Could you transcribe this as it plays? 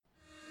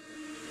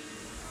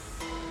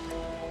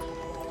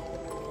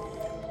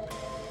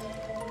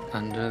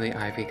Under the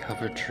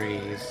ivy-covered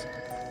trees,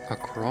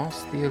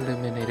 across the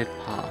illuminated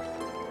path,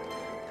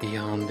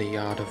 beyond the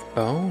yard of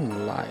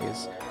bone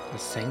lies the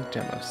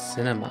sanctum of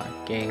cinema,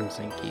 games,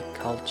 and geek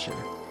culture.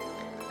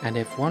 And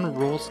if one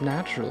rules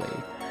naturally,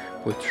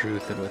 with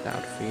truth and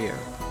without fear,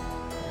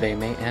 they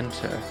may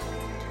enter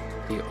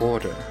the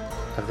Order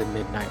of the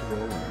Midnight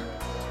Ruler.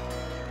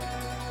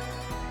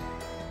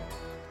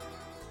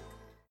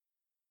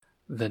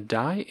 The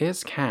die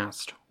is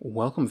cast.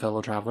 Welcome,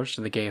 fellow travelers,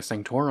 to the Gaius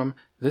Sanctorum.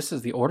 This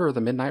is the Order of the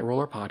Midnight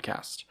Ruler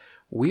podcast.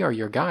 We are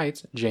your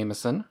guides,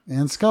 Jameson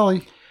and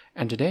Scully.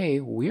 And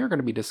today we are going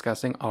to be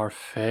discussing our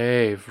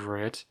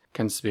favorite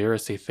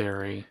conspiracy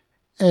theory.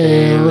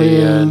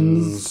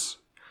 Aliens.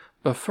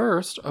 But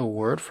first, a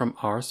word from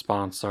our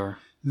sponsor.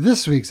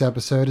 This week's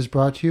episode is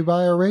brought to you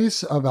by a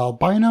race of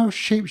albino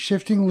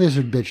shape-shifting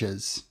lizard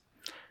bitches.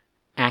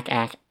 Ack,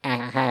 ack,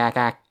 ack, ack,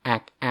 ack,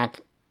 ack,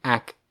 ack,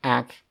 ack,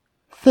 ack.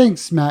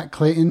 Thanks, Matt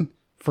Clayton,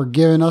 for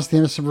giving us the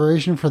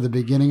inspiration for the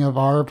beginning of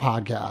our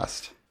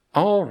podcast.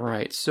 All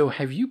right, so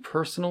have you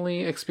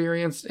personally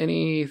experienced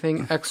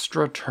anything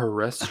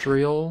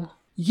extraterrestrial?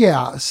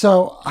 Yeah,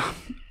 so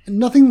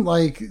nothing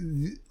like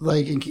in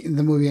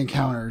the movie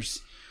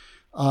Encounters.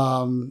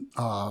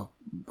 I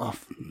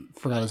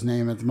forgot his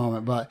name at the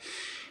moment, but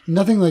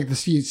nothing like the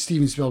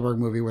Steven Spielberg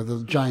movie where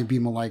the giant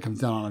beam of light comes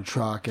down on a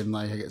truck and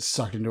like it gets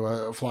sucked into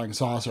a flying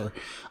saucer.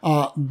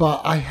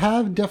 But I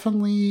have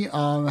definitely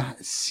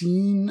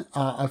seen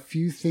a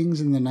few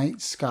things in the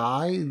night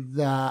sky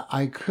that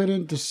I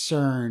couldn't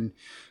discern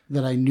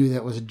that I knew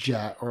that was a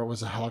jet or it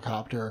was a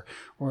helicopter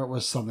or it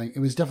was something. It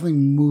was definitely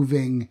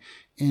moving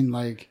in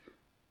like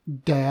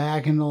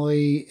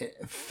diagonally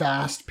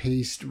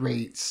fast-paced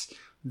rates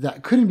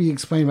that couldn't be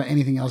explained by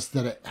anything else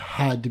that it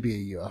had to be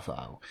a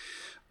UFO.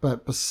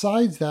 But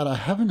besides that, I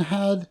haven't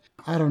had,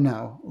 I don't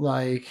know,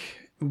 like,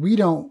 we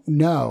don't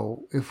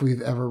know if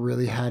we've ever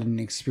really had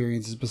any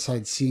experiences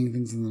besides seeing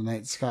things in the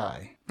night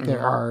sky. Mm-hmm.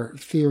 There are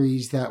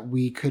theories that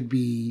we could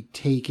be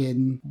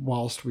taken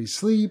whilst we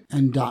sleep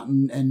and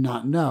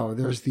not know.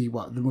 There's the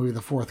movie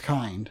The Fourth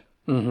Kind,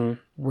 mm-hmm.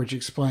 which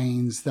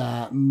explains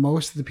that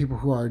most of the people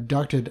who are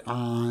abducted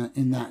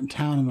in that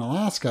town in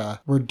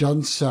Alaska were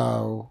done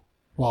so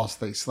whilst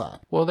they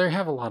slept. Well, they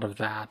have a lot of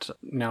that.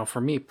 Now,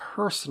 for me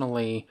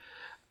personally,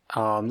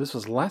 this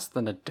was less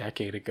than a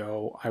decade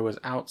ago. I was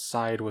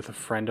outside with a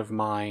friend of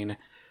mine,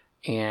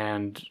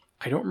 and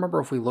I don't remember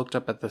if we looked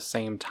up at the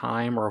same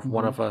time or if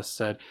one of us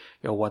said,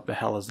 what the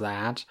hell is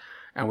that?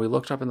 And we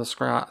looked up in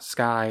the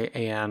sky,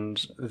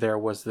 and there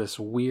was this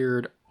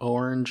weird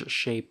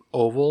orange-shaped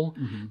oval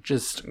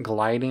just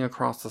gliding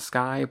across the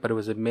sky, but it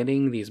was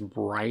emitting these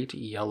bright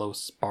yellow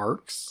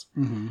sparks.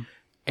 Mm-hmm.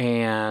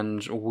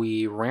 And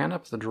we ran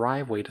up the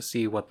driveway to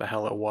see what the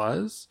hell it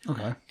was.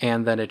 Okay.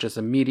 And then it just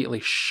immediately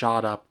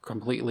shot up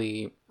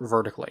completely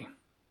vertically.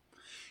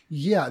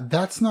 Yeah,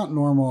 that's not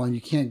normal. And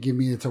you can't give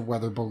me it's a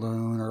weather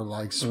balloon or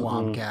like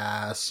swamp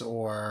gas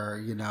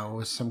or,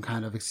 some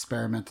kind of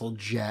experimental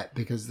jet,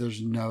 because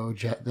there's no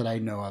jet that I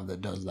know of that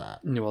does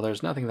that. Well,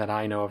 there's nothing that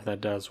I know of that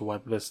does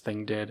what this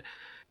thing did.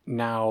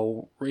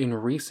 Now, in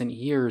recent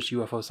years,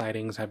 UFO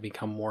sightings have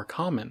become more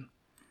common.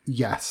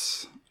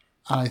 Yes.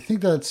 I think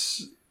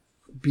that's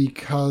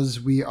because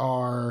we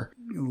are,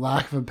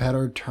 lack of a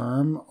better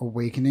term,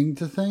 awakening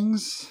to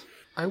things.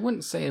 I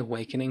wouldn't say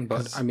awakening,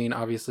 but I mean,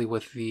 obviously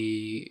with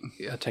the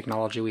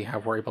technology we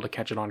have, we're able to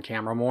catch it on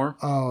camera more.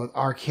 Oh,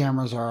 our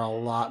cameras are a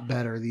lot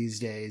better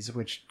these days,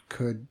 which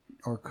could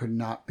or could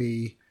not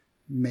be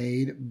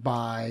made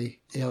by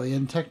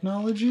alien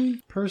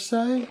technology, per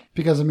se.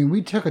 Because,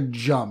 we took a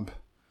jump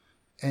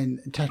in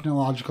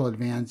technological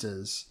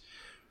advances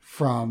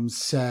from,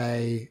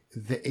 say,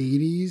 the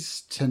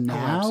 80s to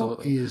now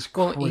is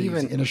crazy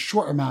in a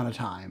short amount of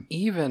time.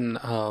 Even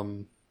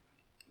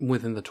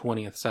within the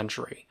 20th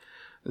century,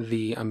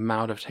 the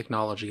amount of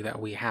technology that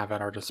we have at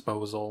our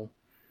disposal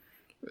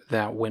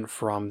that went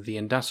from the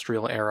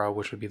industrial era,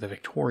 which would be the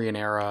Victorian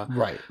era.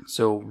 Right.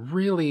 So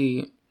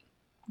really...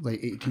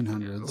 late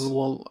 1800s.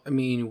 Well,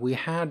 we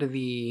had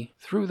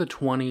through the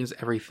 20s,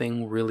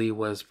 everything really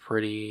was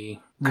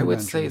pretty... I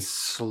would say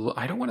slow.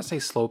 I don't want to say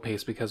slow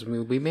paced because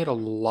we made a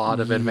lot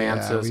of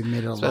advances,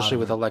 especially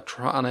with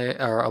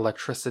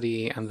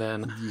electricity, and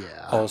then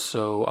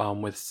also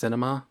with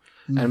cinema.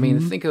 Mm-hmm.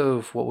 And think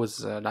of what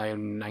was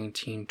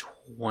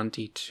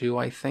 1922,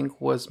 I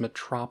think, was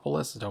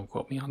Metropolis. Don't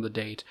quote me on the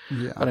date.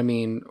 Yeah. But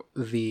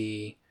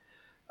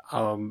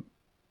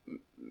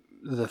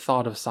the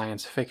thought of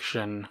science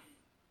fiction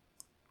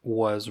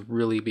was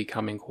really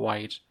becoming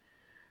quite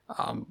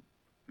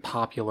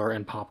popular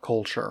in pop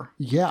culture.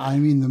 Yeah,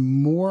 the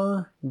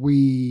more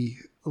we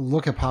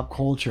look at pop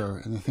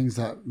culture and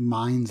the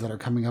minds that are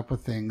coming up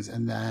with things,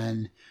 and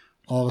then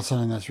all of a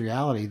sudden that's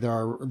reality.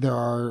 There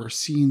are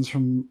scenes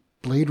from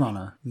Blade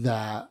Runner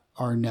that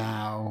are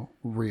now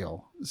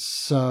real.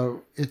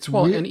 So it's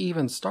weird. And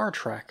even Star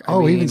Trek.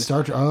 Even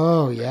Star Trek.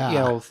 Oh,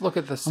 yeah. Look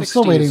at the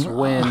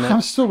 60s.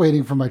 I'm still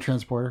waiting for my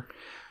transporter.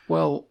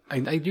 Well,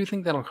 I do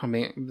think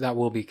that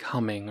will be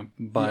coming,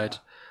 but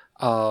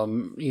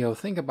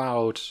Think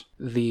about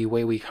the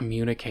way we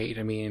communicate.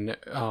 I mean,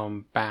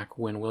 back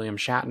when William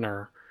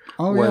Shatner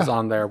was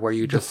on there, where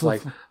you just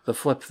flip the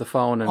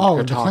phone and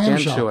could the talk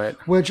clamshell, into it.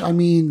 Which, I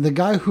mean, the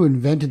guy who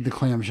invented the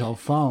clamshell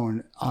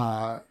phone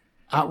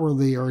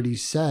outwardly already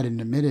said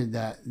and admitted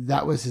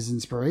that was his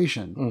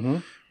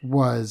inspiration,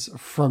 was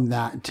from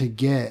that to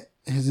get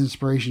his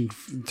inspiration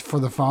for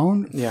the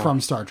phone from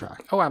Star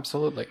Trek. Oh,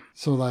 absolutely.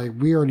 So, like,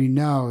 we already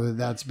know that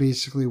that's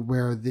basically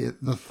where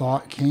the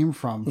thought came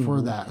from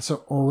for that.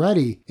 So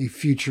already a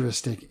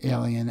futuristic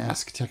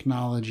alien-esque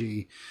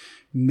technology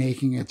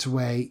making its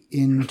way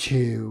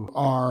into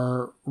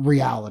our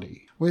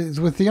reality.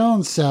 With the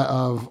onset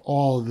of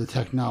all of the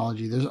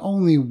technology, there's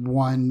only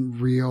one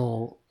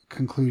real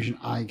conclusion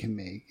I can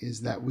make,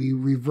 is that we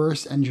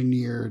reverse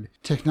engineered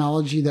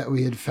technology that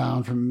we had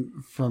found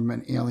from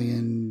an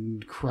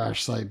alien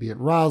crash site, be it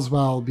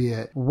Roswell, be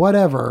it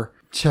whatever,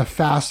 to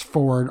fast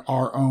forward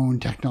our own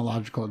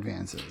technological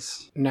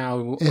advances.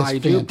 Now, as I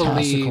do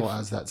fantastical believe,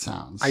 as that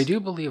sounds. I do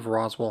believe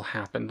Roswell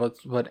happened,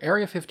 but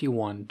Area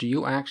 51, do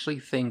you actually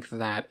think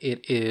that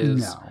it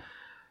is? No.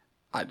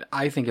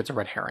 I think it's a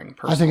red herring,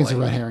 personally. I think it's a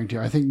red herring too.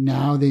 I think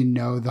now they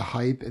know the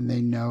hype and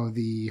they know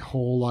the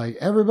whole, like,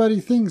 everybody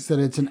thinks that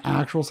it's an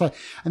actual site,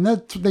 and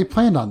that they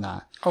planned on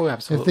that. Oh,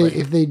 absolutely.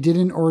 If they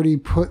didn't already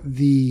put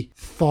the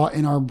thought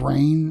in our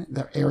brain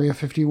that Area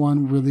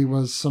 51 really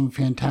was some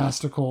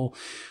fantastical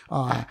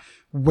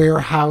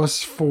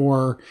warehouse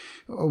for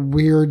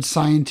weird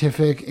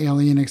scientific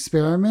alien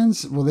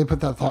experiments, well, they put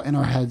that thought in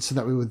our heads so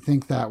that we would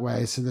think that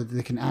way, so that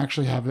they can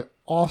actually have an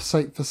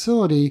off-site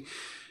facility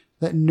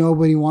that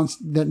nobody's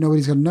going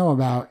to know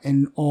about,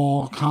 and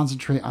all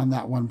concentrate on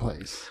that one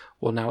place.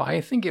 Well, now,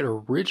 I think it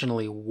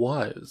originally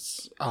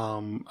was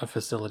a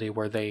facility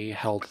where they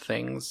held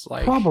things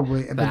like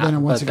probably, that, but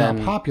then once it got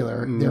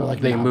popular, they were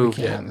like, they moved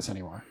we can't it. have this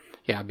anymore.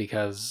 Yeah,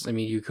 because, I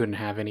mean, you couldn't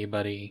have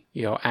anybody,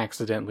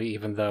 accidentally,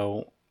 even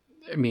though,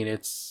 I mean,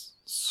 it's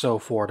so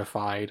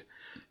fortified.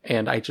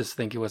 And I just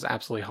think it was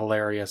absolutely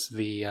hilarious,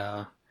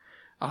 the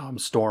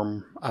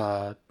Storm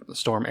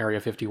Area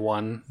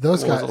 51.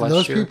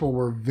 Those people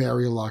were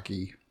very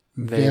lucky.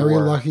 Very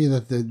lucky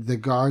that the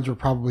guards were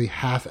probably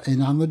half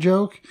in on the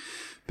joke,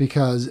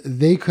 because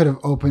they could have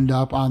opened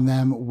up on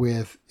them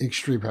with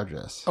extreme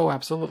prejudice. Oh,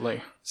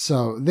 absolutely.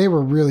 So they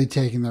were really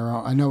taking their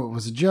own. I know it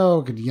was a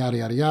joke and yada,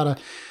 yada, yada.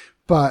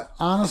 But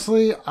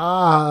honestly,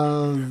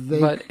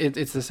 but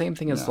it's the same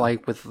thing as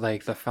like with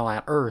like the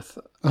flat Earth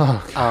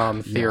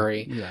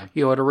theory. Yeah.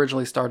 It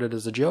originally started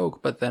as a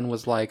joke, but then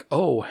was like,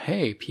 oh,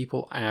 hey,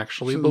 people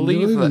actually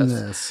believe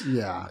this.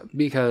 Yeah.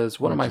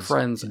 Because one of my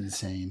friends,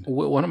 insane.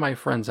 One of my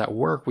friends at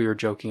work, we were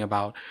joking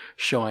about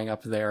showing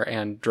up there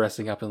and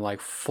dressing up in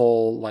like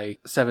full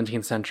like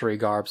 17th century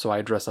garb. So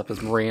I dress up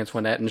as Marie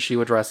Antoinette, and she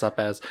would dress up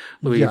as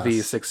Louis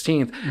the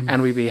 16th,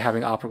 and we'd be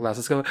having opera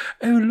classes go,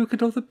 oh, look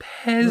at all the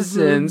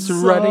peasants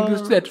running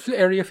at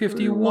Area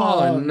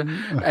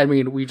 51. I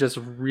mean, we just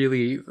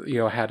really,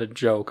 had a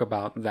joke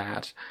about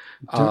that.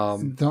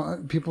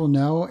 Don't people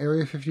know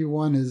Area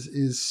 51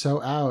 is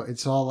so out?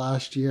 It's all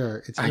last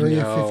year. It's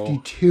Area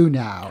 52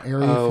 now.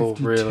 Area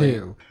 52.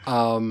 Really?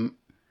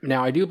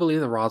 Now, I do believe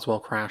the Roswell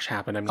crash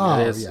happened. I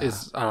mean, it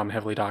is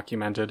heavily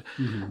documented.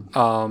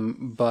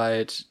 Mm-hmm.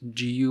 But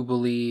do you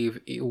believe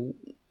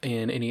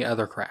in any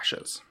other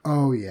crashes?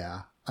 Oh,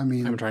 yeah. I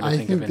mean, I'm trying to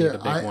think of any of the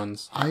big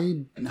ones.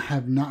 I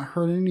have not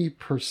heard any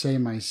per se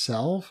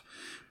myself,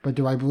 but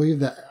do I believe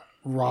that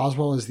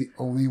Roswell is the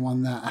only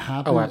one that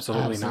happened? Oh,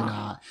 absolutely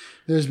not.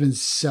 There's been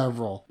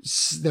several.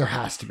 There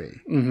has to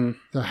be. Mm-hmm.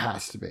 There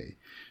has to be.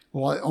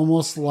 Well,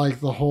 almost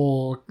like the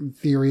whole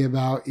theory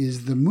about,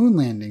 is the moon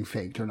landing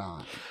faked or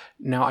not?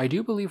 Now, I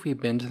do believe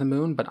we've been to the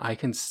moon, but I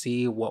can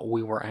see what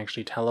we were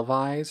actually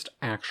televised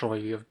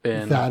actually have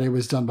been. That it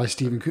was done by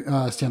Stanley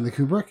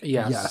Kubrick?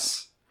 Yes.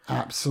 Yes.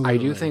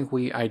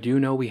 Absolutely. I do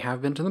know we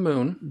have been to the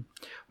moon,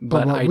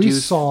 but what we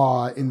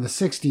saw in the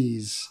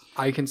 60s,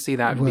 I can see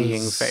that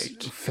being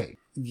faked. Fake.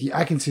 Yeah,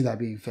 I can see that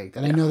being faked.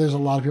 And I know there's a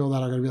lot of people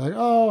that are going to be like,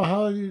 oh,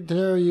 how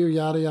dare you,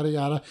 yada, yada,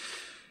 yada.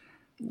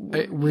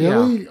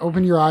 Really? Yeah.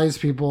 Open your eyes,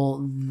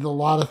 people. A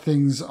lot of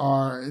things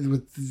are,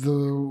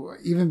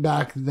 even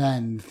back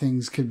then,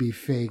 things could be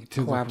fake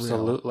to the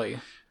absolutely.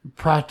 Real.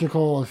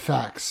 Practical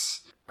effects.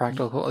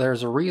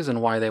 There's a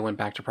reason why they went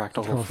back to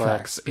practical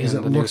effects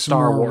in the new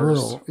Star Wars.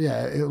 Real.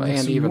 Yeah,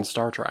 and even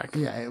Star Trek.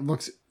 Yeah, it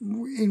looks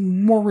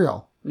more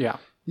real. Yeah.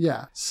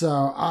 Yeah.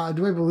 So,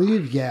 do I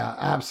believe? Yeah,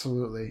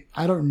 absolutely.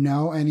 I don't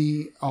know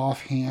any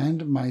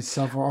offhand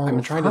myself, or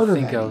I'm trying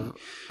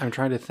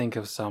to think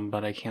of some,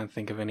 but I can't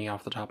think of any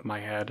off the top of my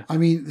head. I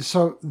mean,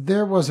 so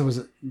there was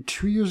it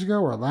 2 years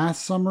ago or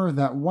last summer,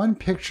 that one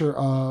picture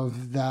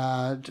of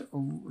that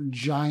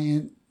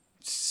giant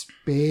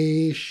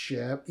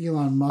spaceship.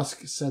 Elon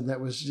Musk said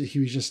he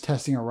was just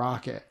testing a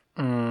rocket.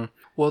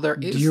 Well, there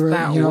is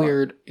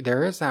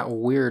there is that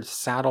weird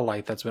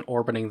satellite that's been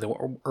orbiting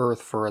the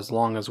Earth for as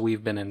long as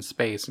we've been in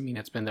space. I mean,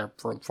 it's been there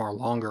for far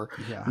longer.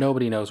 Yeah.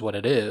 Nobody knows what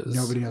it is.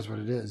 Nobody knows what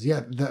it is.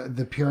 Yeah,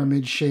 the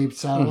pyramid-shaped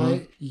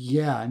satellite.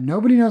 Yeah,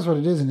 nobody knows what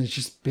it is, and it's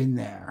just been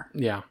there.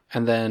 Yeah.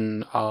 And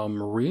then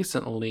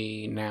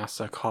recently,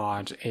 NASA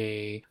caught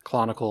a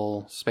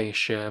conical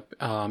spaceship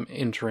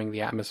entering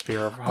the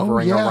atmosphere,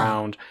 hovering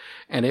around,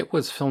 and it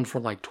was filmed for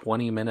like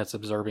 20 minutes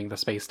observing the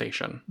space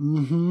station.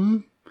 Mm-hmm.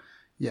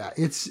 Yeah,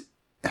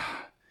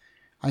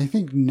 I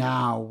think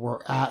now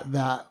we're at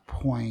that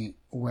point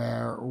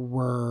where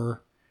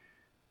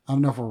I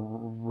don't know if we're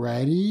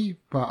ready,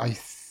 but I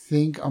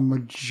think a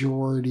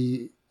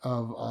majority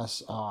of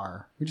us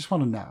are. We just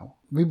want to know.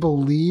 We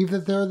believe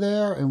that they're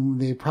there, and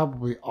they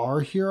probably are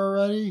here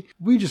already.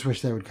 We just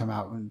wish they would come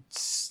out and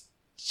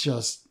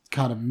just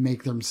kind of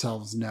make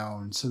themselves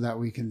known so that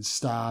we can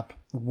stop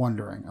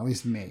wondering, at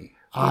least me.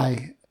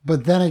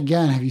 But then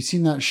again, have you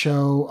seen that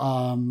show,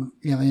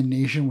 Alien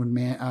Nation with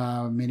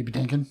Mandy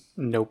Patinkin?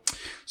 Nope.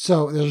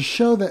 So there's a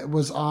show that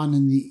was on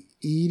in the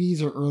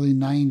 80s or early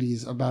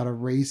 90s about a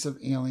race of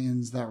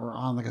aliens that were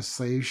on like a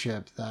slave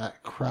ship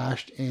that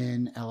crashed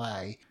in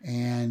LA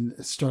and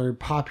started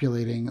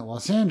populating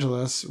Los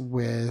Angeles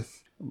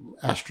with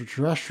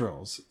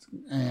extraterrestrials.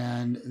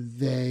 And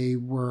they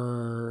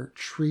were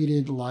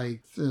treated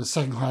like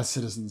second-class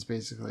citizens,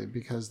 basically,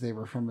 because they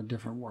were from a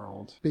different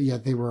world. But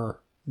yet they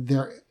were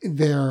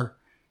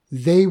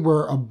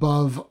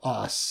above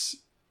us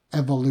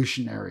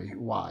evolutionary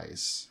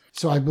wise.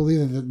 So I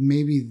believe that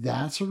maybe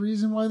that's a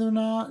reason why they're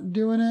not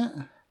doing it.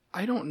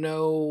 I don't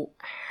know.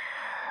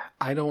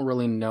 I don't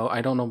really know.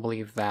 I don't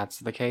believe that's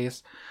the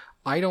case.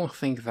 I don't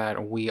think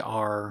that we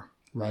are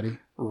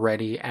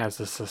ready as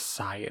a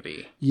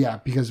society. Yeah,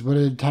 because what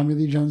did Tommy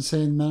Lee Jones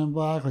say in Men in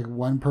Black? Like,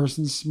 one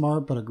person's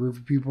smart, but a group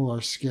of people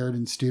are scared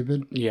and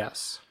stupid.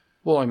 Yes.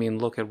 Well, I mean,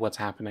 look at what's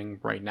happening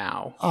right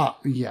now.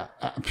 Yeah.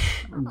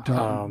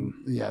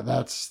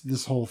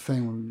 This whole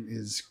thing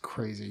is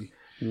crazy.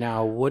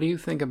 Now, what do you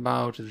think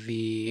about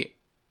the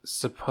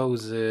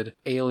supposed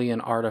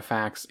alien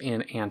artifacts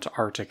in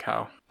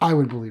Antarctica? I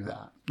would believe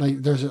that.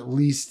 Like, there's at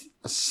least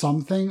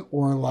something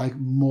or like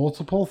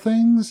multiple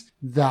things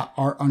that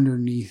are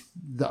underneath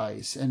the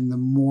ice. And the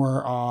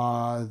more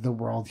the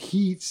world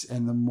heats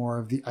and the more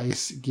of the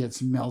ice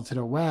gets melted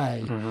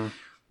away,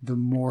 the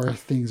more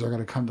things are going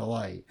to come to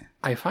light.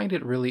 I find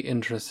it really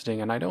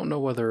interesting, and I don't know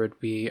whether it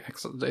be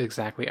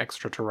exactly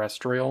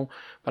extraterrestrial,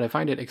 but I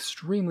find it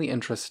extremely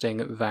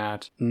interesting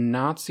that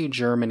Nazi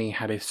Germany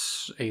had a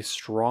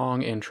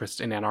strong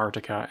interest in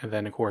Antarctica, and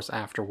then, of course,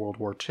 after World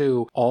War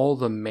II, all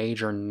the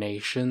major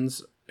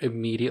nations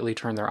immediately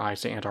turn their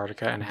eyes to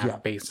Antarctica and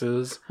have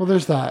bases. Well,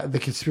 there's the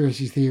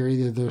conspiracy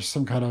theory that there's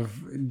some kind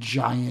of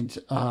giant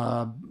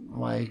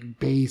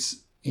base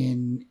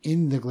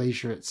in the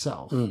glacier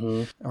itself,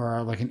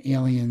 or like an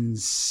alien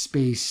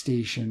space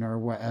station or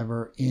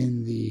whatever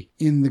in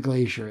the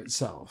glacier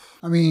itself.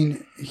 I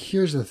mean,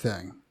 here's the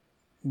thing.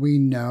 We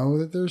know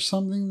that there's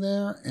something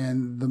there,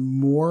 and the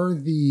more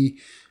the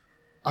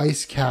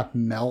ice cap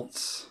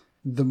melts,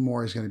 the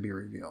more is going to be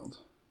revealed.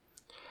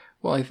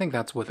 Well, I think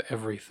that's with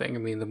everything. I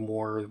mean, the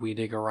more we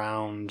dig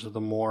around,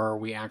 the more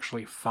we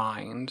actually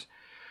find.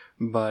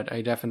 But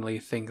I definitely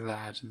think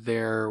that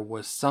there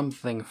was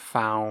something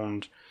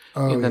found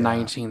in the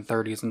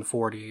 1930s and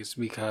 40s,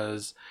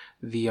 because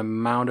the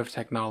amount of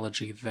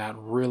technology that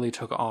really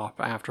took off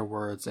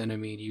afterwards. And I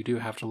mean, you do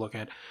have to look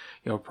at,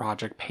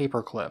 Project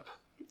Paperclip,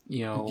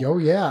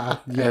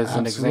 as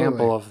an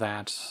example of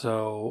that.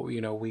 So,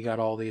 we got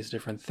all these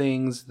different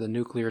things, the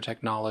nuclear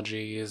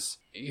technologies,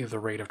 the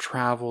rate of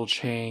travel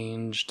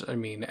changed. I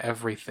mean,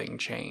 everything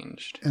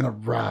changed. In a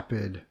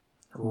rapid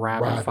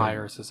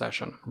fire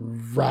succession.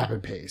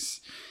 Rapid pace.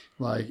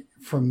 Like,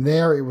 from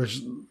there, it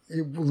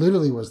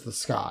literally was the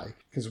sky,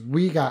 because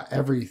we got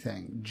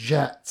everything,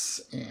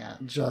 jets,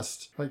 and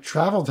just like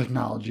travel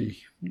technology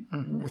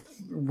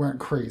went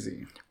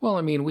crazy. Well,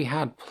 I mean, we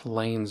had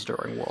planes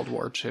during World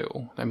War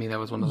II. I mean, that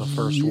was one of the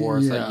first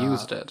wars that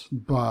used it.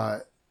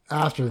 But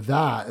after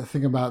that,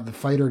 think about the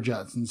fighter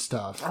jets and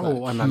stuff.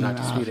 Oh, I'm not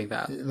disputing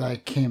that.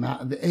 Like, came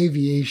out, the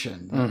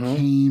aviation that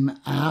came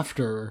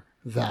after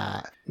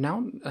that.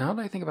 Now that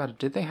I think about it,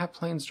 did they have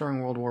planes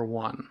during World War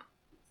One?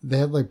 They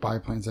had like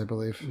biplanes, I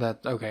believe.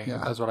 That's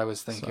what I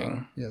was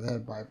thinking. So, yeah, they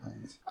had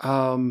biplanes.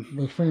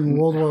 Between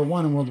World War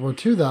I and World War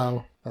II,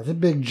 though, that's a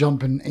big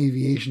jump in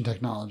aviation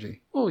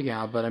technology. Well,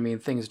 yeah, but I mean,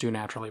 things do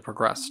naturally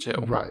progress too.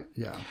 Right.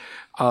 Yeah.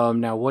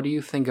 Now, what do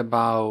you think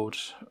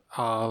about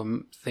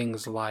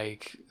things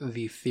like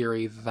the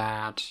theory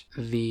that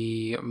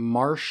the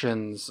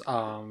Martians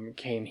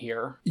came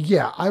here?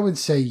 Yeah, I would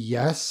say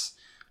yes,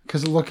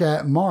 because look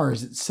at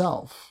Mars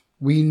itself.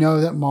 We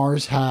know that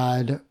Mars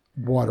had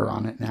water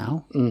on it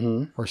now,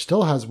 or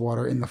still has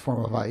water in the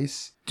form of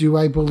ice. Do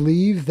I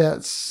believe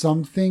that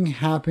something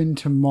happened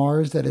to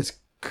Mars that is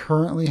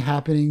currently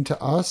happening to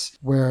us,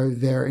 where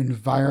their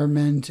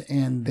environment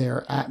and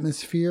their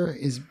atmosphere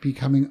is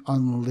becoming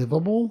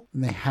unlivable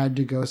and they had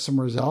to go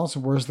somewhere else?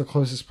 Where's the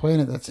closest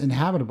planet that's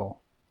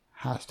inhabitable?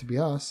 Has to be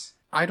us.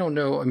 I don't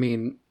know. I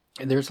mean,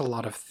 there's a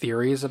lot of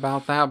theories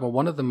about that, but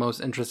one of the most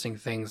interesting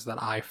things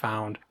that I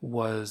found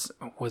was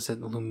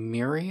it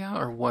Lemuria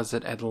or was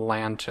it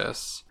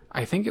Atlantis?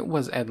 I think it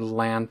was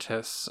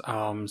Atlantis.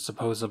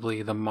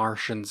 Supposedly the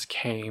Martians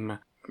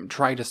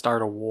tried to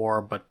start a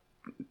war, but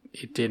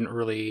it didn't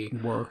really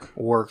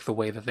work the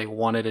way that they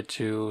wanted it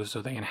to,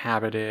 so they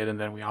inhabited, and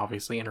then we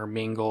obviously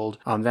intermingled.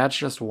 That's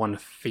just one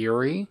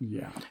theory.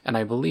 Yeah. And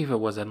I believe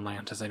it was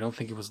Atlantis. I don't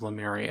think it was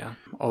Lemuria.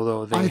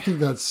 Although I think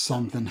that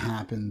something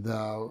happened,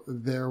 though.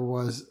 There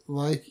was,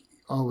 like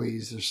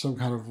always, there's some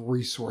kind of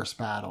resource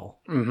battle.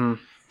 Mm-hmm.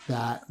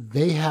 That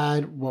they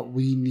had what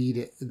we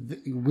needed.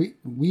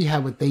 We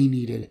had what they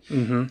needed.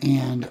 Mm-hmm.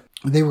 And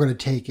they were going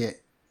to take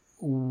it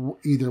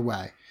either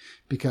way.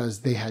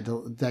 Because they had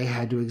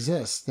to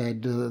exist. They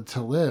had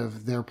to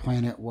live. Their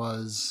planet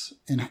was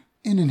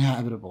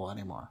uninhabitable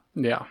anymore.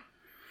 Yeah.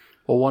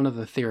 Well, one of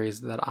the theories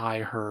that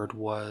I heard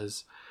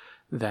was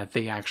that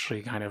they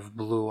actually kind of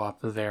blew up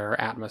their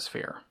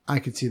atmosphere. I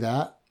could see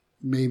that.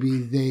 Maybe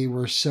they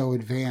were so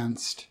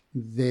advanced,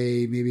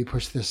 they maybe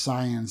pushed the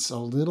science a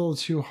little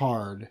too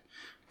hard.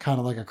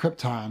 Kind of like a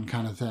Krypton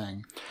kind of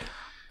thing.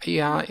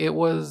 Yeah, it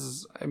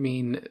was, I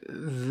mean,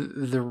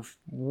 the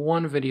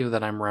one video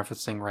that I'm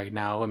referencing right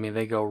now, I mean,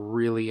 they go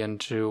really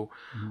into,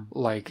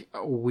 like,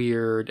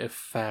 weird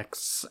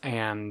effects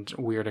and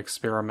weird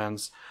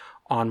experiments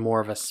on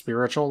more of a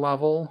spiritual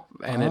level,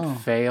 and it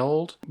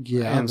failed.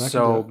 Yeah. And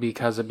so,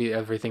 because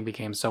everything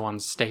became so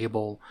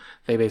unstable,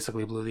 they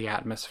basically blew the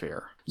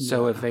atmosphere. Yeah.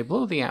 So if they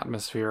blew the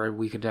atmosphere,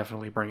 we could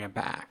definitely bring it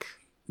back.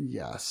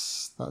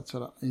 Yes, that's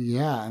what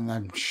yeah, and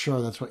I'm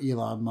sure that's what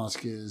Elon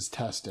Musk is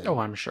testing. Oh,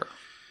 I'm sure.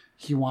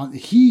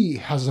 He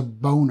has a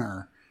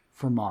boner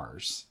for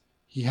Mars.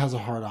 He has a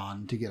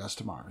hard-on to get us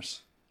to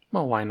Mars.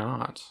 Well, why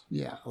not?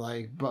 Yeah,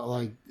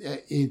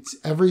 it's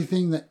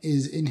everything that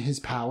is in his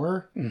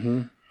power.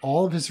 Mm-hmm.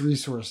 All of his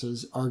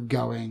resources are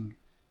going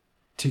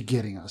to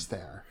getting us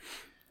there.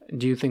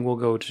 Do you think we'll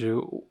go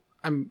to?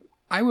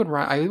 I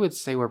would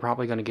say we're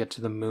probably going to get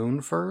to the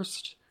moon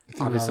first.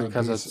 Obviously,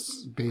 because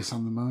it's base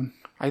on the moon.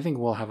 I think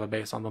we'll have a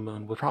base on the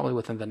moon. Probably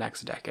within the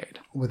next decade.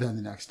 Within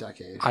the next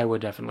decade, I would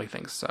definitely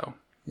think so.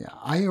 Yeah,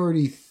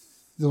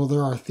 though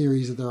there are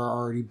theories that there are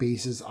already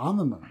bases on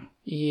the moon.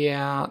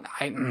 Yeah,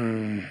 I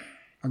mean,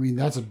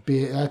 that's a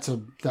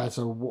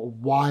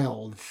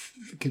wild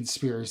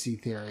conspiracy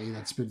theory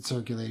that's been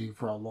circulating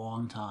for a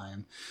long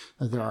time,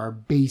 that there are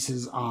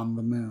bases on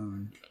the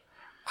moon.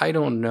 I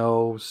don't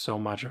know so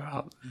much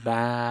about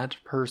that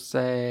per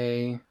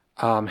se.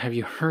 Have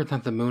you heard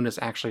that the moon is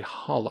actually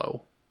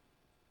hollow?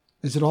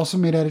 Is it also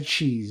made out of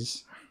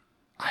cheese?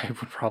 I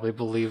would probably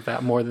believe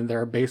that more than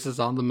there are bases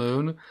on the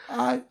moon.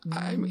 I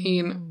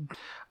mean,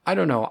 I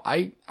don't know.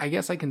 I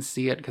guess I can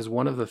see it because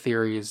one of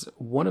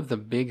the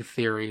big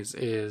theories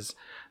is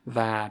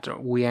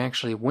that we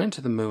actually went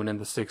to the moon in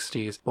the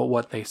 60s, but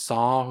what they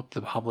saw,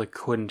 the public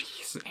couldn't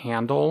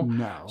handle.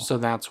 No. So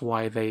that's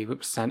why they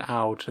sent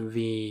out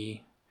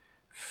the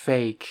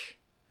fake.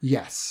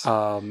 Yes.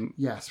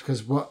 Yes,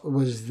 because what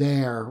was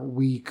there,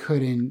 we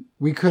couldn't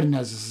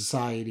as a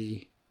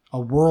society, a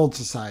world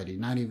society,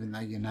 not even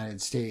the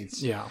United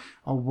States. Yeah.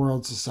 A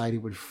world society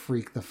would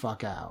freak the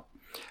fuck out.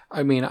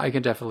 I mean, I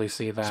can definitely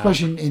see that.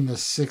 Especially in the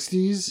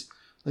 60s,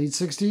 late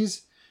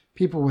 60s,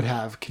 people would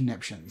have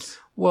conniptions.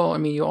 Well, I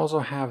mean, you also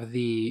have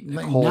the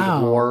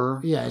Cold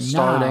War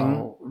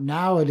starting.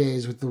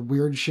 Nowadays, with the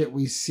weird shit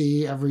we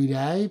see every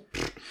day,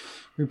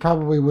 we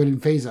probably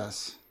wouldn't faze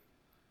us.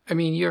 I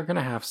mean, you're going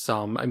to have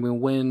some. I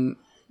mean,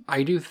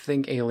 I do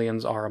think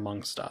aliens are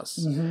amongst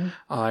us. Mm-hmm.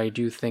 I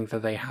do think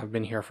that they have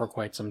been here for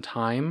quite some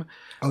time.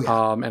 Oh,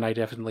 yeah. And I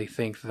definitely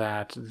think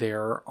that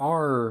there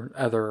are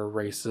other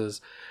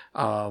races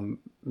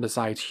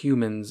besides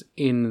humans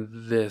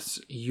in this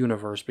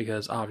universe,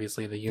 because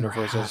obviously the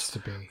universe is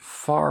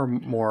far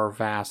more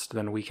vast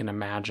than we can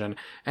imagine,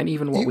 and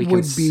even what we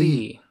can see. It would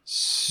be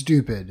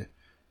stupid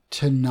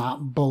to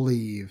not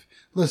believe.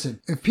 Listen,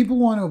 if people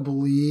want to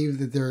believe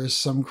that there is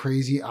some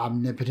crazy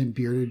omnipotent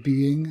bearded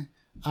being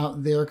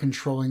out there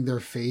controlling their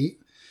fate,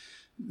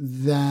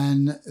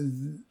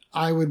 then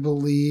I would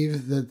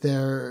believe that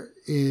there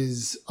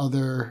is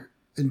other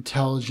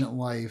intelligent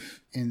life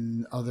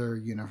in other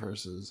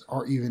universes,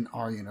 or even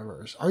our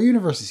universe. Our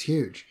universe is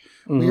huge.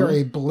 Mm-hmm. We are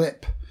a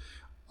blip.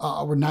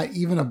 We're not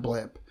even a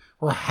blip.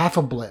 We're half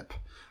a blip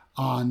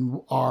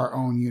on our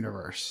own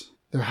universe.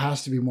 There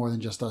has to be more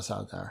than just us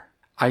out there.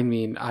 I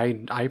mean,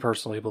 I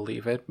personally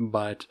believe it,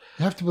 but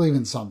you have to believe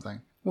in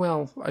something.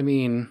 Well, I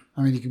mean,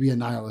 you could be a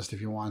nihilist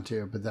if you want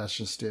to, but that's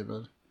just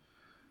stupid.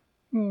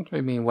 I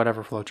mean,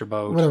 whatever floats your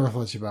boat. Whatever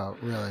floats your boat,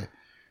 really.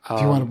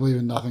 If you want to believe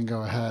in nothing,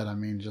 go ahead. I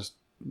mean, just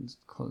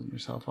closing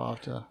yourself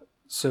off to...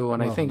 So,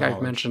 and I think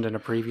I've mentioned in a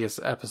previous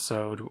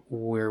episode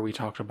where we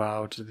talked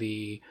about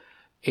the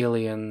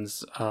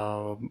aliens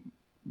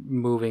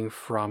moving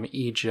from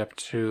Egypt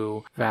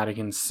to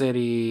Vatican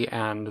City,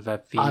 and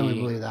that I would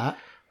believe that.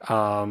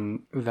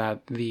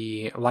 That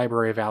the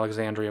Library of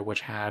Alexandria,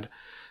 which had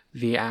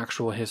the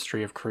actual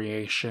history of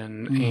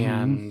creation, mm-hmm.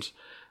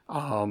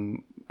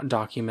 and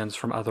documents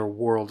from other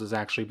worlds is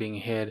actually being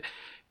hid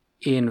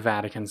in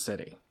Vatican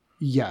City.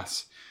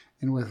 Yes.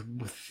 And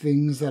with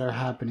things that are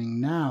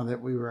happening now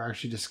that we were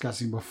actually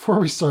discussing before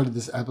we started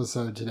this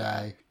episode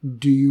today,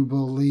 do you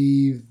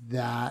believe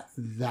that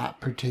that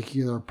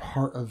particular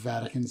part of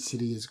Vatican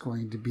City is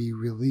going to be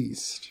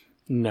released?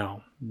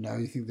 No. No,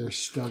 you think they're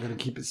still going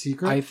to keep it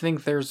secret? I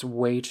think there's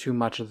way too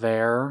much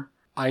there.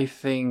 I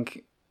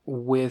think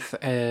with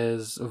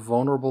as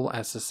vulnerable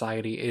as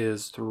society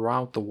is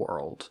throughout the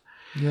world,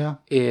 yeah.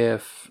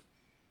 if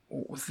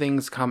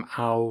things come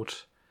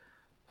out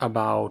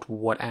about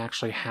what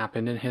actually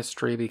happened in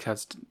history,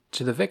 because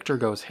to the victor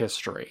goes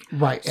history.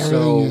 Right.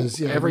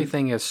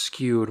 Everything is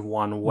skewed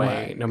one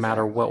way, right, no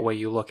matter what way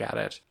you look at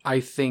it. I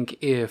think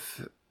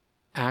if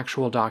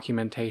actual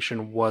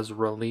documentation was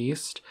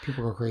released,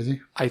 people go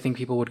crazy. I think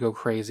people would go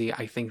crazy.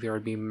 I think there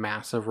would be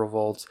massive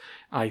revolts.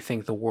 I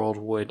think the world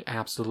would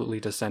absolutely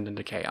descend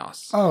into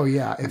chaos. Oh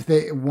yeah, if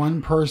they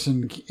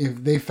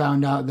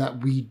found out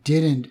that we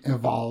didn't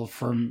evolve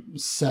from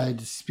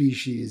said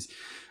species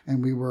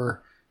and we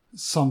were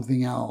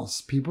something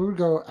else, people would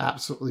go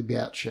absolutely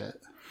batshit.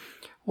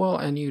 Well,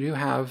 and you do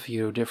have,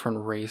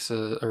 different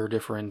races or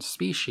different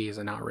species,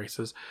 and not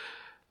races.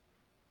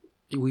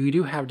 We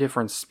do have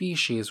different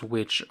species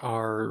which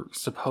are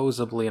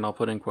supposedly, and I'll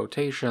put in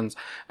quotations,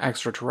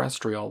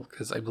 extraterrestrial,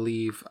 because I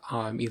believe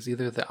it's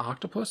either the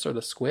octopus or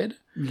the squid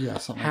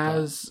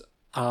has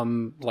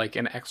like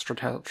an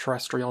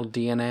extraterrestrial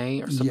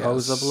DNA, or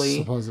supposedly. Yes,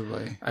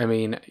 supposedly. I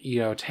mean,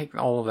 take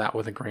all of that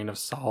with a grain of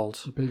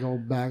salt. Big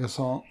old bag of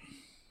salt.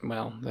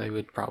 Well, they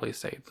would probably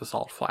say the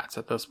salt flats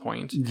at this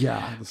point.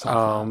 Yeah, the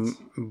salt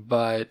flats.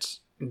 But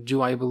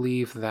do I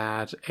believe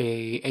that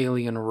a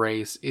alien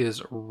race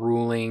is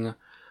ruling,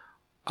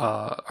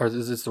 or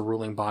is this the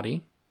ruling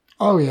body?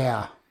 Oh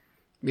yeah.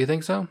 You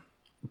think so?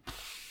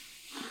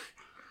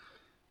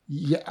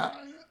 Yeah.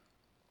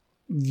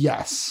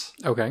 Yes.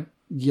 Okay.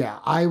 Yeah,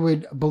 I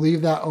would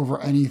believe that over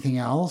anything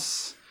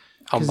else.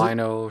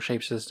 Albino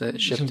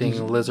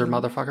shape-shifting lizard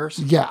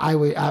motherfuckers? Yeah, I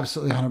would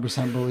absolutely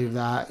 100% believe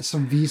that.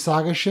 Some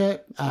V-Saga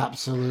shit?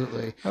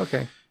 Absolutely.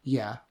 Okay.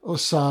 Yeah. Or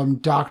some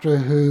Doctor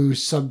Who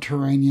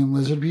subterranean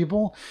lizard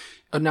people?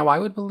 Now, I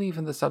would believe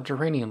in the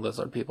subterranean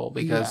lizard people,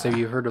 because have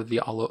you heard of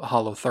the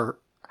Hollow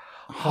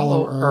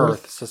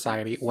Earth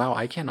Society? Wow,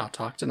 I cannot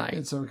talk tonight.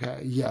 It's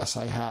okay. Yes,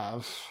 I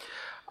have.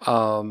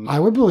 I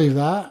would believe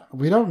that.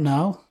 We don't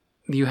know.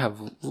 You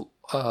have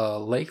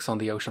lakes on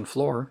the ocean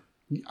floor.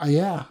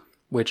 Yeah.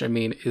 Which, I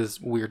mean, is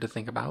weird to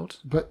think about.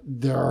 But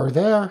they are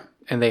there.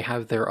 And they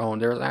have their own.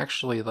 There's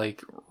actually,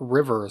 like,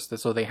 rivers.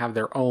 So they have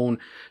their own.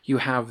 You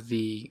have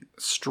the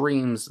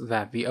streams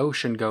that the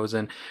ocean goes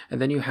in. And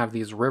then you have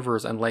these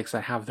rivers and lakes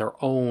that have their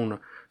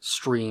own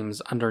streams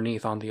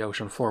underneath on the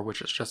ocean floor,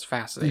 which is just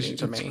fascinating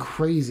to me. It's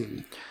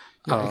crazy.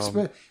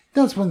 Yeah,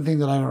 that's one thing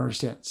that I don't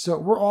understand. So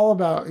we're all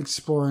about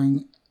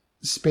exploring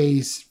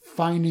space,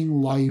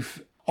 finding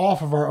life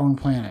off of our own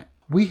planet.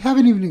 We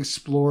haven't even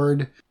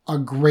explored a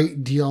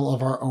great deal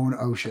of our own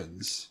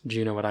oceans. Do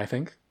you know what I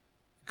think?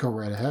 Go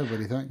right ahead. What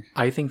do you think?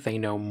 I think they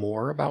know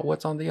more about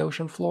what's on the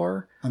ocean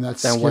floor. And that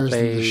scares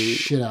the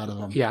shit out of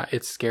them. Yeah,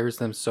 it scares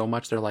them so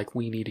much. They're like,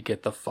 we need to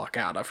get the fuck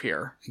out of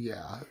here.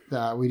 Yeah,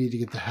 we need to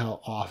get the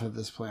hell off of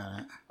this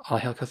planet. All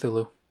hail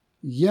Cthulhu.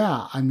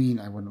 Yeah, I mean,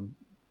 I wouldn't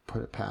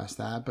put it past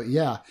that. But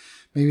yeah,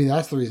 maybe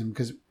that's the reason.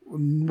 Because,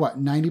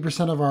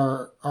 90% of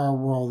our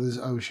world is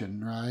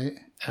ocean, right?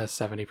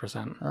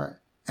 70%. All right.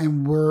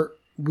 And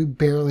we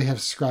barely have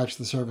scratched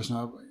the surface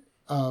now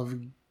of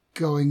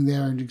going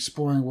there and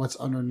exploring what's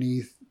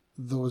underneath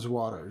those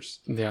waters.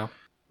 Yeah.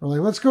 We're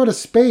like, let's go to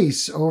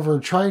space over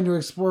trying to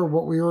explore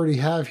what we already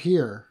have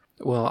here.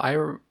 Well,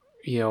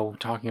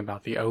 talking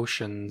about the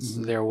oceans,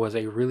 there was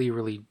a really,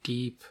 really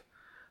deep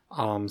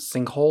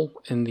sinkhole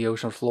in the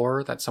ocean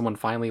floor that someone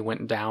finally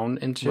went down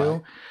into.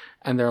 Right.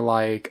 And they're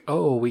like,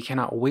 oh, we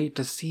cannot wait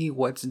to see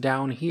what's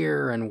down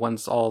here. And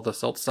once all the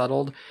silt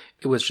settled,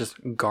 it was just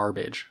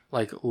garbage,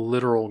 like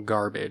literal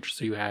garbage.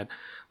 So you had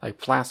like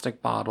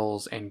plastic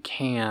bottles and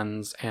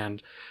cans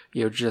and,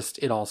 just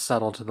it all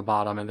settled to the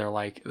bottom. And they're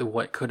like,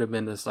 what could have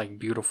been this like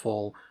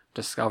beautiful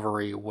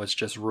discovery was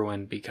just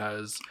ruined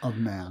because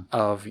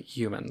of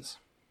humans.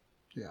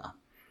 Yeah,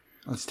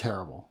 that's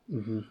terrible.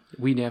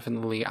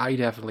 Mm-hmm. I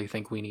definitely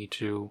think we need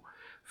to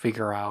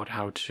figure out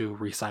how to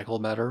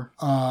recycle better.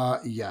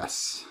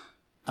 Yes,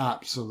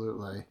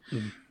 absolutely.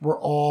 We're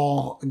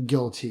all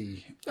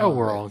guilty.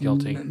 We're all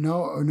guilty.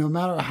 No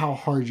matter how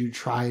hard you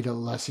try to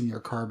lessen your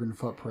carbon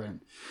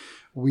footprint,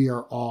 we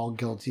are all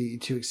guilty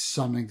to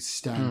some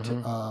extent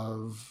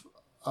of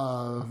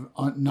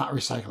not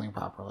recycling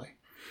properly.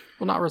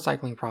 Well, not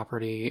recycling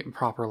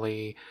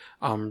properly,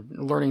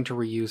 learning to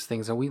reuse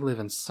things, and we live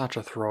in such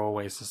a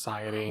throwaway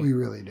society. We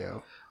really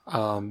do.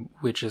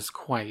 Which is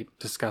quite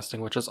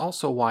disgusting, which is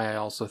also why I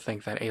also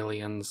think that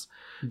aliens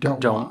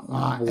don't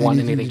want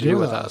anything to do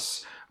with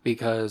us.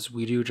 Because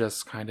we do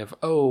just kind of,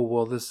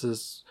 this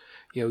is,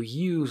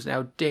 used,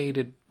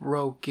 outdated,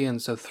 broken,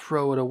 so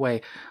throw it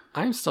away.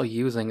 I'm still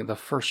using the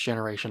first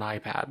generation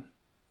iPad.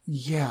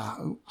 Yeah,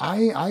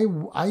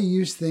 I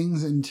use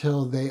things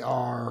until they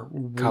are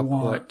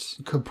worn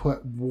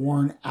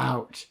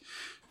out,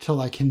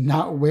 till I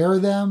cannot wear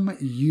them,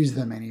 use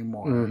them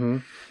anymore. Mm-hmm.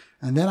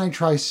 And then I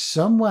try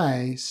some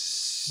way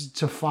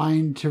to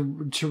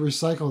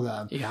recycle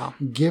them. Yeah.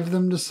 Give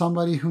them to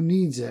somebody who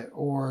needs it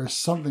or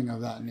something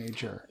of that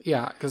nature.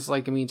 Yeah, because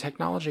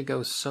technology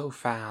goes so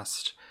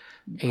fast.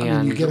 And I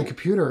mean, you get a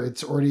computer,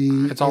 it's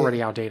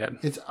already outdated.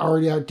 It's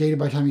already outdated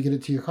by the time you get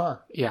it to your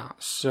car. Yeah.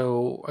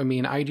 So,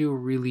 I do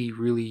really,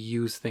 really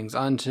use things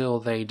until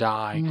they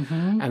die.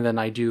 Mm-hmm. And then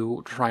I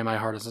do try my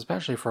hardest,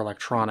 especially for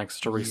electronics,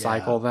 to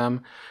recycle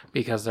them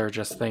because there are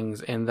just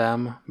things in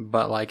them.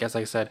 But as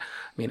I said,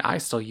 I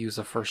still use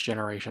a first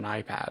generation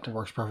iPad. It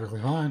works perfectly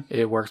fine.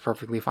 It works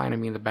perfectly fine.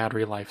 The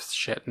battery life's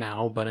shit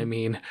now, but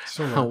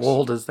how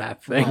old is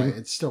that thing? Right.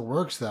 It still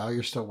works though.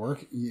 You're still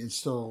working. It's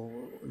still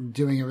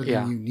doing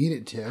everything you need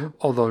it to.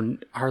 Although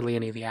hardly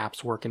any of the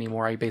apps work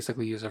anymore. I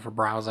basically use it for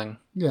browsing.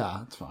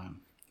 Yeah, it's fine.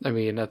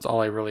 That's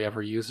all I really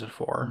ever use it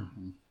for.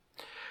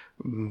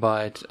 Mm-hmm.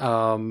 But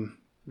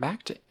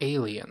back to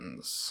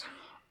Aliens.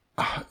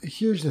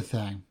 Here's the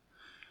thing.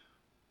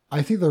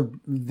 I think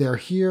they're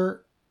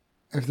here.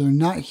 If they're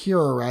not here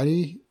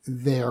already,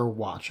 they're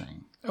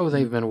watching. Oh,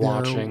 they've been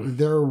watching.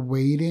 They're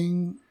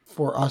waiting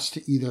for us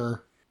to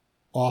either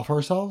off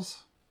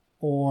ourselves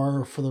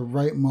or for the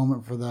right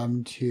moment for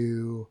them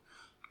to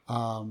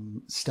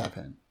step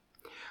in.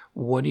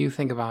 What do you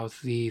think about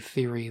the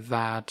theory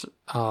that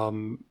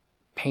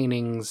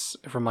paintings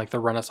from the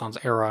Renaissance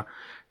era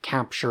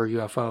capture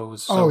UFOs?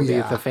 So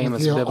the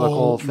famous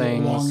biblical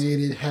things, the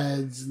elongated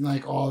heads,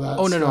 and all that.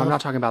 Oh no, stuff. no, I'm not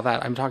talking about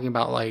that. I'm talking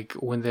about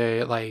when they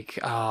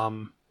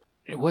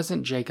it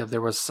wasn't Jacob. There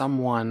was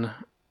someone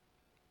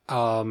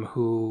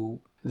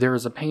who. There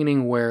was a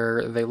painting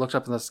where they looked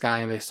up in the sky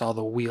and they saw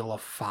the wheel of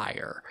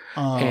fire.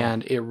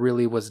 And it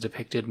really was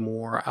depicted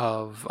more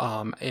of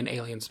an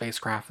alien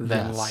spacecraft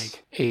than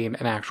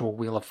an actual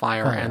wheel of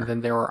fire. And then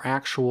there were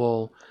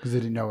actual... Because they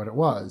didn't know what it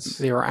was.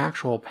 There were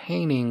actual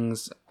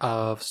paintings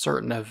of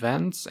certain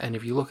events. And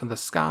if you look in the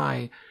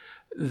sky,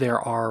 there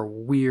are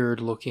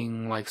weird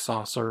looking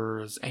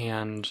saucers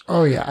and...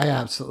 Oh yeah, I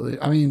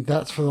absolutely...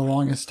 that's for the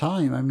longest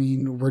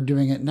time. We're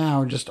doing it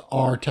now, just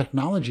our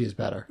technology is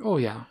better. Oh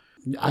yeah.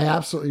 I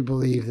absolutely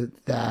believe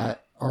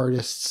that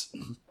artists,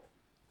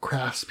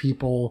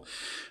 craftspeople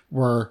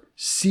were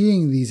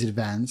seeing these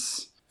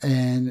events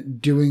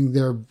and doing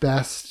their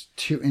best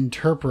to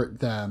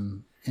interpret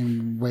them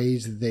in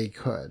ways that they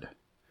could.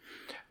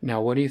 Now,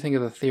 what do you think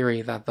of the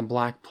theory that the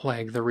Black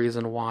Plague, the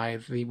reason why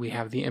we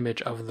have the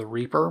image of the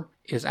Reaper,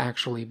 is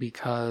actually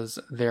because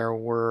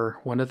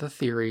one of the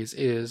theories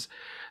is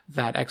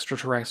that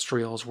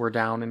extraterrestrials were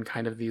down in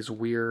kind of these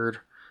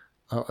weird...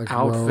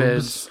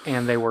 outfits,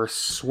 and they were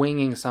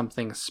swinging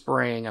something,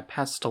 spraying a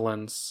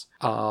pestilence,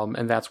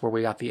 and that's where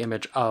we got the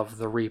image of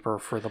the Reaper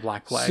for the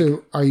Black Plague.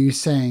 So are you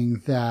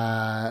saying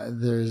that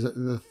there's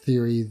the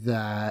theory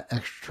that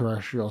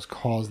extraterrestrials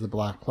caused the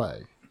Black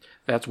Plague?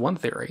 That's one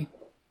theory.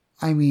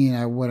 I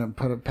wouldn't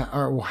put it...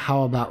 Or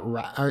how about...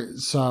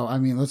 So,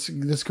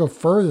 let's go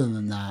further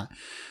than that.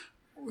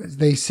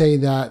 They say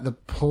that the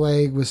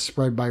plague was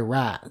spread by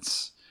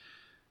rats,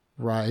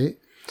 right?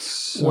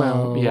 So,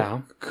 well,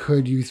 yeah.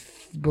 Could you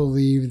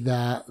believe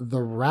that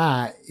the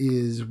rat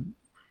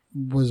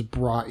was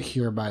brought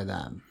here by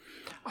them?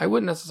 I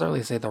wouldn't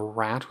necessarily say the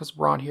rat was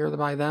brought here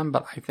by them,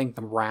 but I think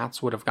the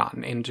rats would have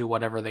gotten into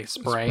whatever they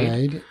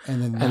sprayed,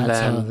 and then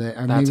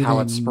that's how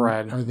it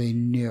spread. Or they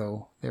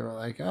knew. They were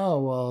like, oh,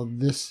 well,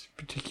 this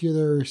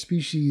particular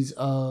species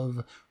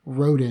of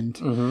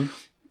rodent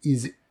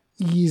is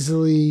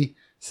easily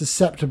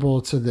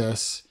susceptible to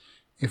this.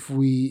 If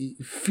we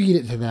feed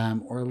it to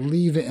them or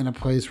leave it in a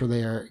place where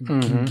they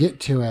can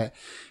get to it,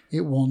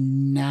 it will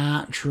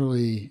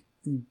naturally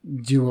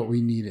do what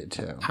we need it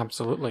to.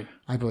 Absolutely.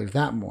 I believe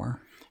that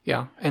more.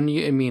 Yeah. And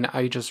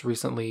I just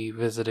recently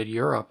visited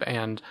Europe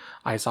and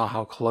I saw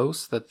how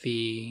close that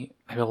the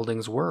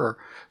buildings were.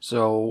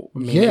 So,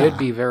 it'd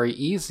be very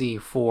easy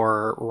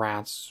for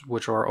rats,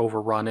 which are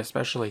overrun,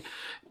 especially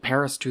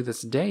Paris to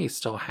this day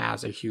still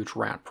has a huge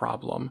rat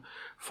problem,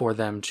 for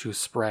them to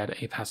spread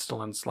a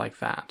pestilence like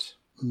that.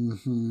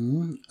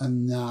 Mm-hmm.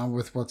 And now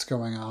with what's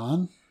going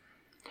on?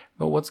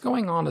 But what's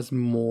going on is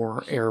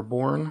more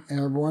airborne.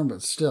 Airborne,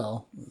 but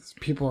still,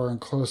 people are in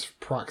close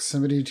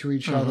proximity to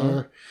each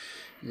other.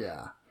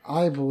 Yeah.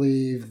 I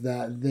believe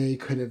that they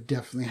could have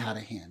definitely had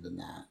a hand in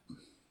that.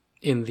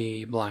 In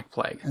the Black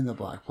Plague. In the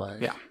Black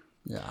Plague. Yeah.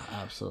 Yeah,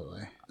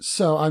 absolutely.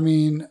 So, I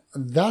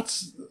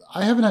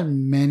haven't had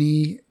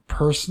many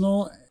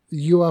personal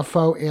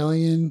UFO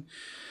alien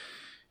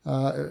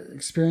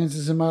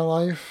experiences in my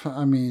life.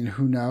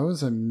 Who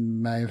knows? It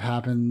may have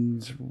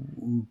happened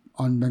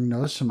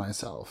unbeknownst to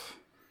myself.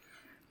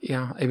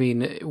 Yeah,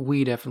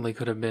 we definitely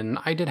could have been.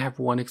 I did have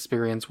one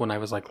experience when I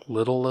was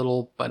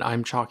little, but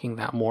I'm chalking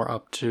that more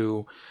up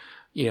to,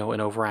 an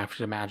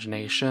overactive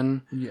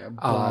imagination. Yeah,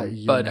 but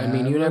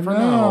you never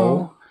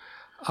know.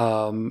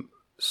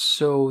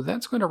 So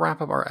that's going to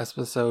wrap up our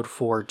episode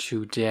for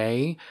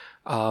today.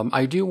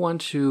 I do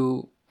want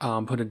to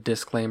put a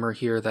disclaimer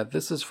here that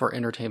this is for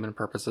entertainment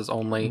purposes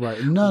only.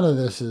 Right. None of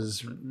this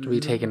is To be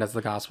taken as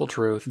the gospel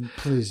truth.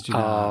 Please do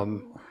not.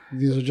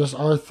 These are just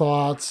our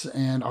thoughts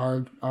and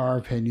our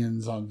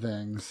opinions on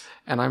things.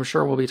 And I'm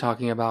sure we'll be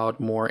talking about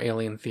more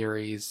alien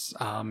theories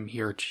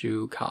here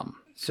to come.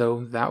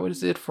 So that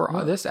was it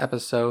for this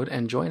episode,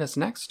 and join us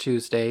next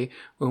Tuesday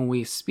when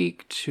we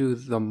speak to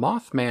the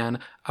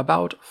Mothman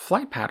about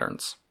flight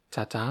patterns.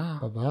 Ta-ta.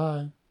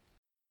 Bye-bye.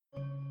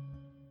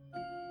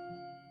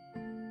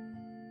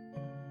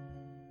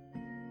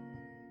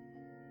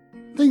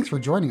 Thanks for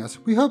joining us.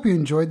 We hope you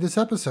enjoyed this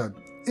episode.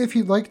 If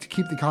you'd like to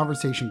keep the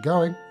conversation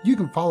going, you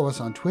can follow us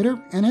on Twitter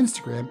and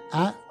Instagram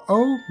at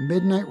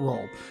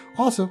 @OMidnightRoll.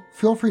 Also,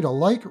 feel free to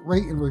like,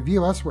 rate, and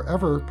review us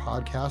wherever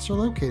podcasts are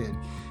located.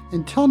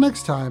 Until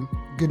next time,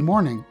 good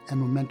morning and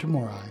Memento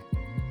Mori.